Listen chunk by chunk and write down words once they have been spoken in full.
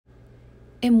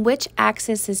In which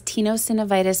axis is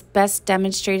tenosynovitis best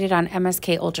demonstrated on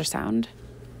MSK ultrasound?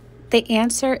 The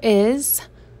answer is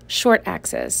short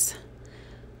axis.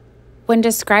 When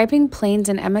describing planes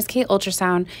in MSK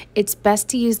ultrasound, it's best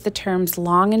to use the terms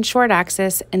long and short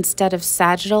axis instead of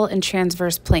sagittal and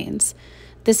transverse planes.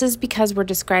 This is because we're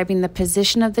describing the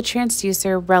position of the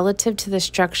transducer relative to the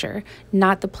structure,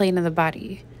 not the plane of the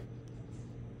body.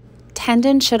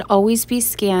 Tendons should always be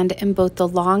scanned in both the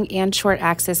long and short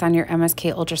axis on your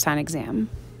MSK ultrasound exam.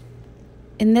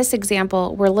 In this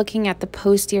example, we're looking at the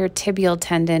posterior tibial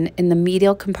tendon in the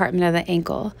medial compartment of the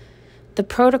ankle. The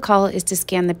protocol is to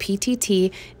scan the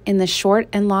PTT in the short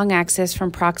and long axis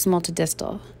from proximal to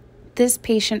distal. This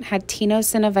patient had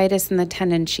tenosynovitis in the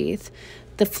tendon sheath.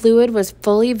 The fluid was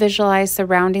fully visualized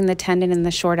surrounding the tendon in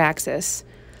the short axis.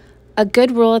 A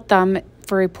good rule of thumb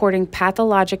for reporting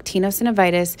pathologic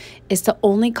tenosynovitis is to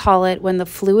only call it when the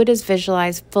fluid is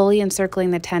visualized fully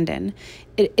encircling the tendon.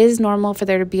 It is normal for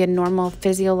there to be a normal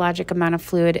physiologic amount of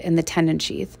fluid in the tendon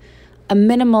sheath. A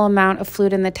minimal amount of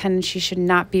fluid in the tendon sheath should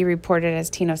not be reported as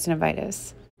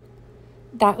tenosynovitis.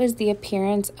 That was the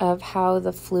appearance of how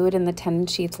the fluid in the tendon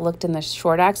sheath looked in the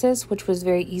short axis, which was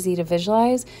very easy to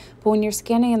visualize. But when you're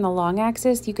scanning in the long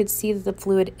axis, you could see that the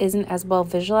fluid isn't as well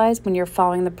visualized when you're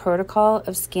following the protocol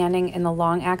of scanning in the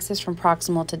long axis from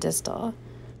proximal to distal.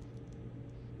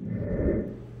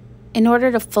 In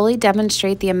order to fully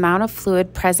demonstrate the amount of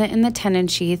fluid present in the tendon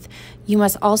sheath, you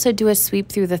must also do a sweep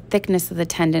through the thickness of the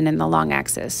tendon in the long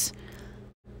axis.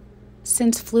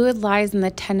 Since fluid lies in the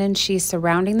tendon sheath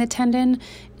surrounding the tendon,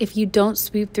 if you don't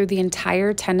sweep through the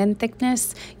entire tendon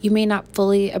thickness, you may not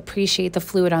fully appreciate the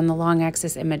fluid on the long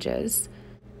axis images.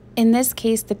 In this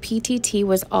case, the PTT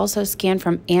was also scanned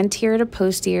from anterior to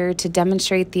posterior to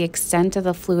demonstrate the extent of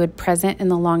the fluid present in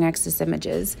the long axis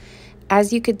images.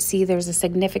 As you could see, there's a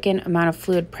significant amount of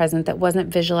fluid present that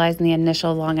wasn't visualized in the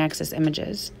initial long axis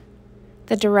images.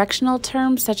 The directional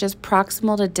terms such as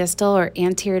proximal to distal or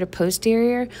anterior to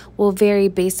posterior will vary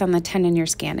based on the tendon you're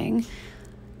scanning.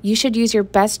 You should use your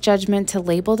best judgment to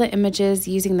label the images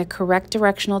using the correct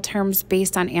directional terms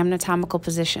based on anatomical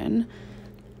position.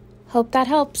 Hope that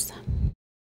helps.